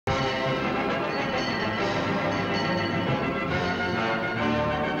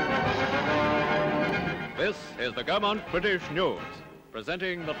is the Gaumont British News,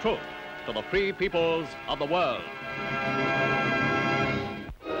 presenting the truth to the free peoples of the world.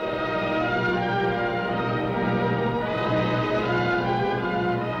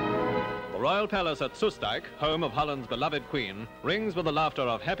 The Royal Palace at Soestdijk, home of Holland's beloved Queen, rings with the laughter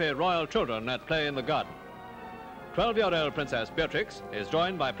of happy royal children at play in the garden. 12-year-old Princess BEATRIX is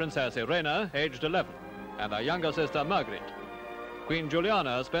joined by Princess IRENE, aged 11, and her younger sister MARGRIET. Queen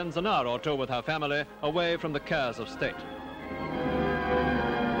Juliana spends an hour or two with her family away from the cares of state.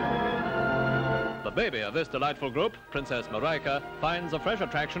 The baby of this delightful group, Princess MARGRIET, finds a fresh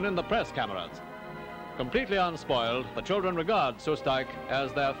attraction in the press cameras. Completely unspoiled, the children regard Soestdijk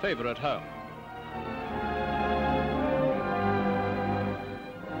as their favorite home.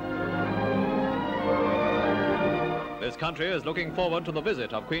 This country is looking forward to the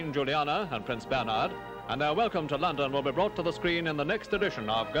visit of Queen Juliana and Prince Bernhard, and their welcome to London will be brought to the screen in the next edition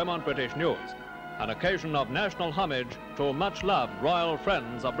of Gaumont British News, an occasion of national homage to much-loved royal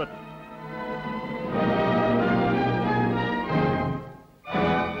friends of Britain.